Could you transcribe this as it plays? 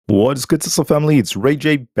What is good, Tesla family? It's Ray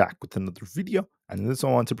J back with another video. And in this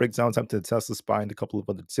one, I want to break down time to the Tesla SPY and a couple of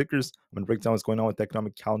other tickers. I'm going to break down what's going on with the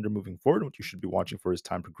economic calendar moving forward, what you should be watching for as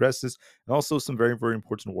time progresses, and also some very, very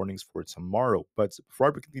important warnings for tomorrow. But before I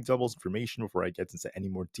break the devil's information, before I get into any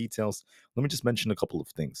more details, let me just mention a couple of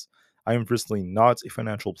things. I am personally not a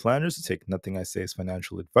financial planner, so take nothing I say as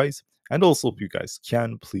financial advice. And also, if you guys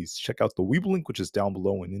can, please check out the Weeble link, which is down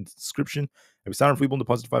below and in the description. If you sign up for Weeble and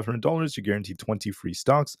deposit $500, you guarantee 20 free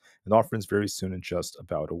stocks, and offer ends very soon in just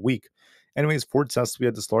about a week. Anyways, for Tesla, we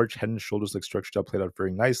had this large head and shoulders like structure that played out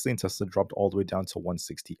very nicely, and Tesla dropped all the way down to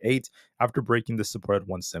 168 after breaking the support at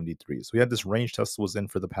 173. So we had this range Tesla was in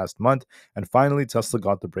for the past month, and finally Tesla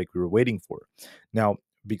got the break we were waiting for. Now,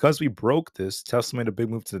 because we broke this, Tesla made a big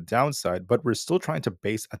move to the downside, but we're still trying to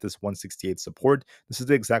base at this 168 support. This is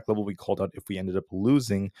the exact level we called out if we ended up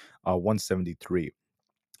losing 173.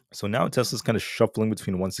 So now Tesla's kind of shuffling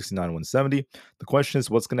between 169 and 170. The question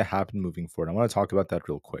is, what's going to happen moving forward? I want to talk about that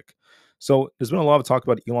real quick. So there's been a lot of talk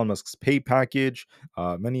about Elon Musk's pay package.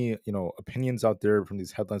 Many, opinions out there from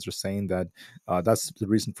these headlines are saying that that's the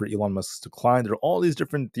reason for Elon Musk's decline. There are all these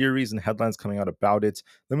different theories and headlines coming out about it.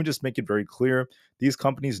 Let me just make it very clear. These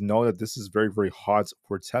companies know that this is very, very hot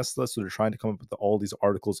for Tesla, so they're trying to come up with all these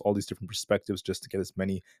articles, all these different perspectives, just to get as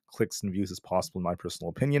many clicks and views as possible, in my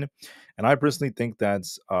personal opinion. And I personally think that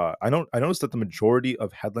I noticed that the majority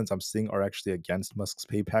of headlines I'm seeing are actually against Musk's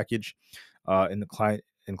pay package,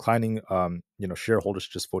 inclining shareholders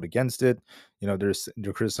to just vote against it.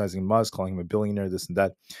 They're criticizing Musk, calling him a billionaire, this and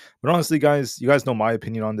that. But honestly, guys, you guys know my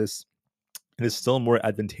opinion on this. It is still more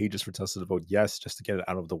advantageous for Tesla to vote yes, just to get it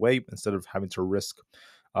out of the way, instead of having to risk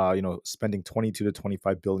spending 22 to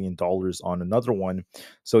 25 billion dollars on another one.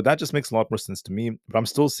 So that just makes a lot more sense to me. But I'm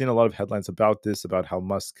still seeing a lot of headlines about this, about how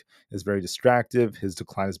Musk is very distractive. His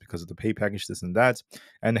decline is because of the pay package, this and that.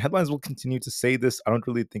 And headlines will continue to say this. I don't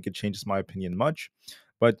really think it changes my opinion much.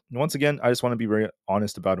 But once again, I just want to be very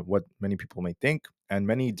honest about what many people may think. And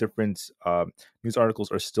many different news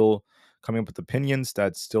articles are still coming up with opinions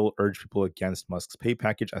that still urge people against Musk's pay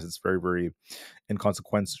package, as it's very, very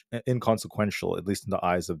inconsequential, at least in the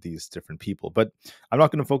eyes of these different people. But I'm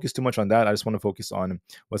not going to focus too much on that. I just want to focus on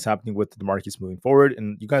what's happening with the markets moving forward.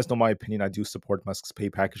 And you guys know my opinion. I do support Musk's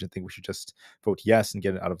pay package. I think we should just vote yes and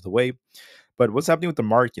get it out of the way. But what's happening with the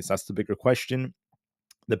markets? That's the bigger question.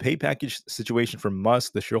 The pay package situation for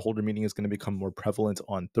Musk, the shareholder meeting, is going to become more prevalent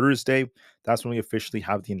on Thursday. That's when we officially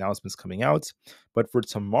have the announcements coming out. But for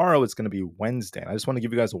tomorrow, it's going to be Wednesday. And I just want to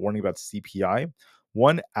give you guys a warning about CPI.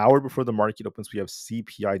 1 hour before the market opens, we have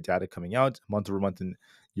CPI data coming out, month over month and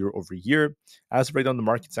year over year. As of right now, the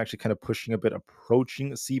market's actually kind of pushing a bit,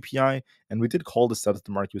 approaching CPI. And we did call this out that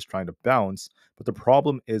the market was trying to bounce. But the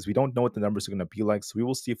problem is we don't know what the numbers are going to be like. So we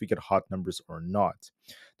will see if we get hot numbers or not.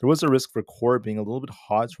 There was a risk for core being a little bit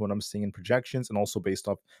hot from what I'm seeing in projections, and also based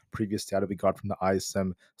off previous data we got from the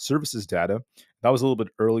ISM services data. That was a little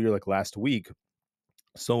bit earlier, like last week.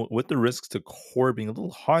 So with the risks to core being a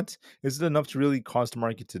little hot, is it enough to really cause the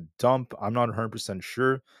market to dump? I'm not 100%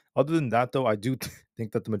 sure. Other than that, though, I do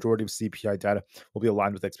think that the majority of CPI data will be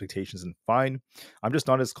aligned with expectations and fine. I'm just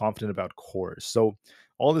not as confident about cores. So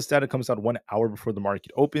all this data comes out 1 hour before the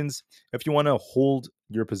market opens. If you want to hold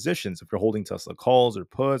your positions, if you're holding Tesla calls or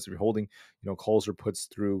puts, if you're holding calls or puts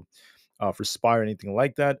through for SPY or anything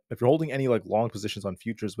like that. If you're holding any like long positions on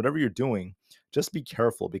futures, whatever you're doing, just be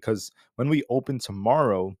careful, because when we open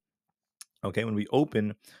tomorrow, okay, when we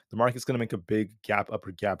open, the market's going to make a big gap up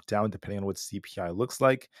or gap down, depending on what CPI looks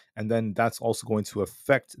like. And then that's also going to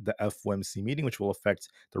affect the FOMC meeting, which will affect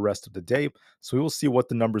the rest of the day. So we will see what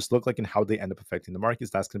the numbers look like and how they end up affecting the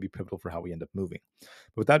markets. That's going to be pivotal for how we end up moving.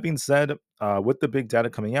 But with that being said, with the big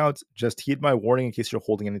data coming out, just heed my warning in case you're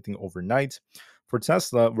holding anything overnight. For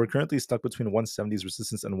Tesla, we're currently stuck between 170's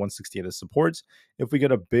resistance and 168 as support. If we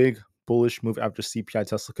get a big bullish move after CPI,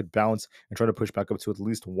 Tesla could bounce and try to push back up to at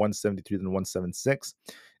least 173, then 176.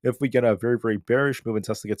 If we get a very, very bearish move and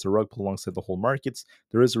Tesla gets a rug pull alongside the whole markets,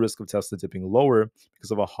 there is a risk of Tesla dipping lower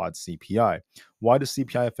because of a hot CPI. Why does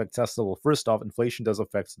CPI affect Tesla? Well, first off, inflation does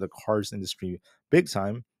affect the cars industry big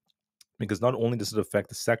time, because not only does it affect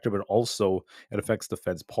the sector, but also it affects the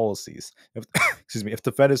Fed's policies. If if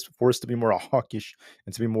the Fed is forced to be more hawkish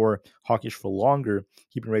and to be more hawkish for longer,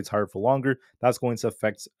 keeping rates higher for longer, that's going to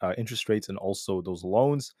affect interest rates and also those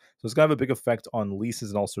loans. So it's going to have a big effect on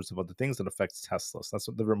leases and all sorts of other things that affects Tesla. So that's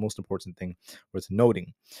the most important thing worth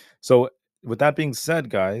noting. So with that being said,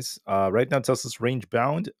 guys, right now Tesla's range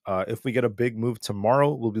bound. If we get a big move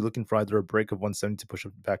tomorrow, we'll be looking for either a break of 170 to push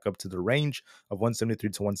it back up to the range of 173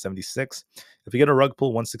 to 176. If we get a rug pull,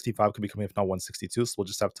 165 could be coming, if not 162. So we'll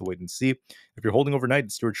just have to wait and see. If you're holding overnight,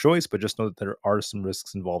 it's your choice, but just know that there are some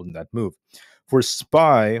risks involved in that move. For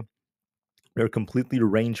SPY, we are completely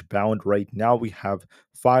range bound right now. We have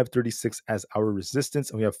 536 as our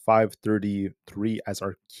resistance, and we have 533 as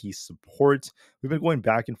our key support. We've been going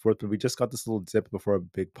back and forth, but we just got this little dip before a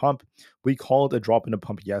big pump. We called a drop in a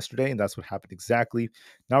pump yesterday, and that's what happened exactly.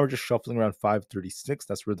 Now we're just shuffling around 536.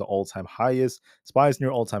 That's where the all-time high is. SPY is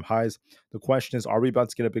near all-time highs. The question is, are we about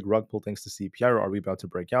to get a big rug pull thanks to CPI, or are we about to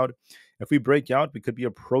break out? If we break out, we could be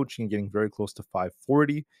approaching and getting very close to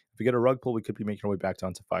 540. If we get a rug pull, we could be making our way back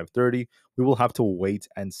down to 530. We will have to wait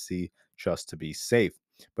and see just to be safe.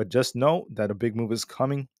 But just know that a big move is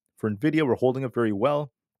coming. For Nvidia, we're holding up very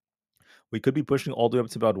well. We could be pushing all the way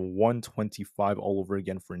up to about 125 all over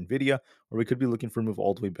again for Nvidia, or we could be looking for a move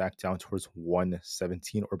all the way back down towards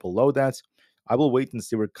 117 or below that. I will wait and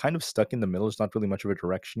see. We're kind of stuck in the middle. There's not really much of a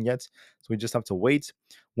direction yet. So we just have to wait.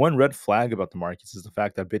 One red flag about the markets is the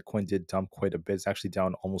fact that Bitcoin did dump quite a bit. It's actually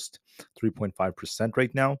down almost 3.5%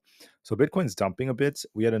 right now. So Bitcoin's dumping a bit.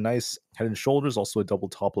 We had a nice head and shoulders, also a double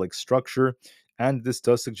top like structure. And this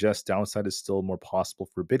does suggest downside is still more possible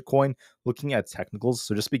for Bitcoin, looking at technicals.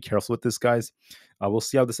 So just be careful with this, guys. We'll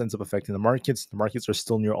see how this ends up affecting the markets. The markets are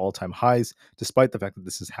still near all-time highs, despite the fact that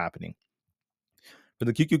this is happening. For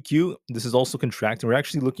the QQQ, this is also contracting. We're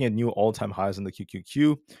actually looking at new all-time highs on the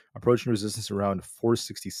QQQ, approaching resistance around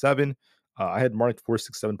 467. I had marked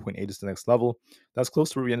 467.8 as the next level. That's close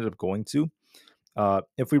to where we ended up going to.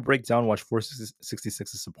 If we break down, watch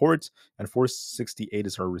 466 is support and 468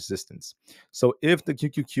 is our resistance. So if the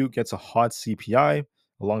QQQ gets a hot CPI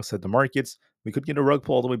alongside the markets, we could get a rug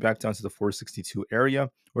pull all the way back down to the 462 area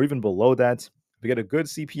or even below that. If we get a good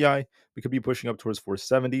CPI, we could be pushing up towards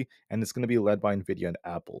 470, and it's going to be led by Nvda and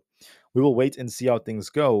Apple. We will wait and see how things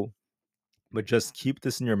go. But just keep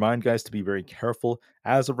this in your mind, guys, to be very careful.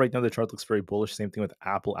 As of right now, the chart looks very bullish. Same thing with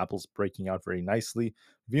Apple. Apple's breaking out very nicely.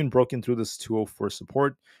 We've even broken through this 204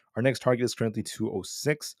 support. Our next target is currently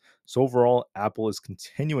 206. So overall, Apple is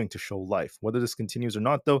continuing to show life. Whether this continues or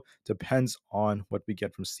not, though, depends on what we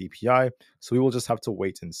get from CPI. So we will just have to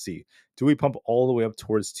wait and see. Do we pump all the way up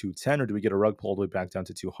towards 210, or do we get a rug pull all the way back down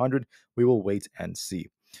to 200? We will wait and see.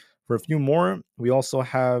 For a few more, we also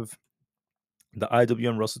have the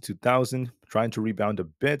IWM Russell 2000 trying to rebound a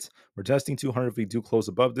bit. We're testing 200. If we do close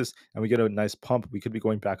above this and we get a nice pump, we could be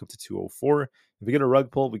going back up to 204. If we get a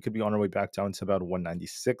rug pull, we could be on our way back down to about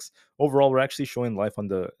 196. Overall, we're actually showing life on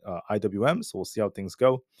the IWM, so we'll see how things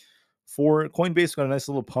go. For Coinbase, we got a nice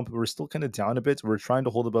little pump, but we're still kind of down a bit. We're trying to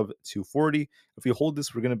hold above 240. If we hold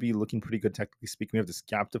this, we're going to be looking pretty good, technically speaking. We have this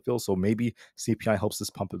gap to fill, so maybe CPI helps this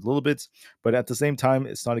pump a little bit. But at the same time,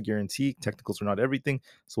 it's not a guarantee. Technicals are not everything,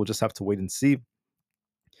 so we'll just have to wait and see.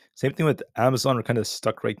 Same thing with Amazon. We're kind of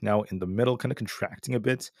stuck right now in the middle, kind of contracting a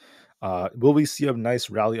bit. Will we see a nice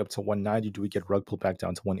rally up to 190? Do we get rug pull back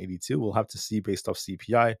down to 182? We'll have to see based off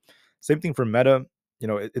CPI. Same thing for Meta.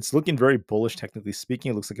 It's looking very bullish, technically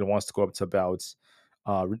speaking. It looks like it wants to go up to about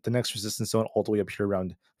the next resistance zone all the way up here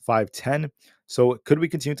around 510. So could we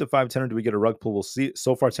continue to 510 or do we get a rug pull? We'll see.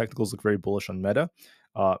 So far, technicals look very bullish on Meta.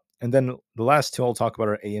 And then the last two I'll talk about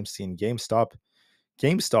are AMC and GameStop.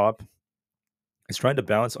 GameStop is trying to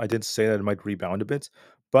balance. I did say that it might rebound a bit,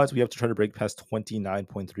 but we have to try to break past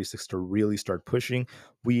 29.36 to really start pushing.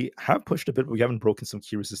 We have pushed a bit, but we haven't broken some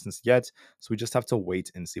key resistance yet. So we just have to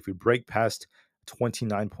wait and see. If we break past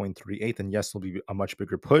 29.38, then yes, it'll be a much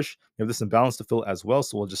bigger push. We have this imbalance to fill as well,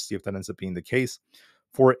 so we'll just see if that ends up being the case.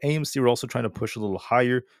 For AMC, we're also trying to push a little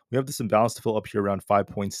higher. We have this imbalance to fill up here around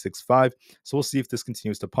 5.65. So we'll see if this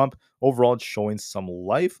continues to pump. Overall, it's showing some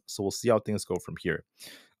life. So we'll see how things go from here.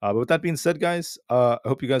 But with that being said, guys, I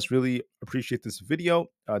hope you guys really appreciate this video.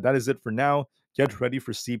 That is it for now. Get ready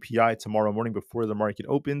for CPI tomorrow morning before the market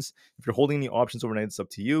opens. If you're holding any options overnight, it's up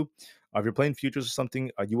to you. If you're playing futures or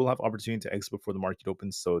something, you will have opportunity to exit before the market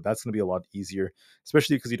opens. So that's going to be a lot easier,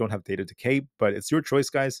 especially because you don't have data decay. But it's your choice,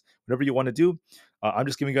 guys. Whatever you want to do. I'm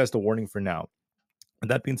just giving you guys the warning for now. And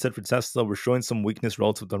that being said, for Tesla, we're showing some weakness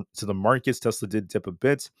relative to the markets. Tesla did dip a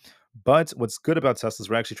bit. But what's good about Tesla is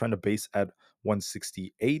we're actually trying to base at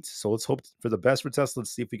 168. So let's hope for the best for Tesla.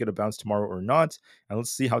 Let's see if we get a bounce tomorrow or not. And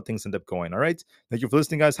let's see how things end up going. All right. Thank you for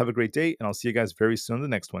listening, guys. Have a great day. And I'll see you guys very soon in the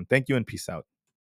next one. Thank you and peace out.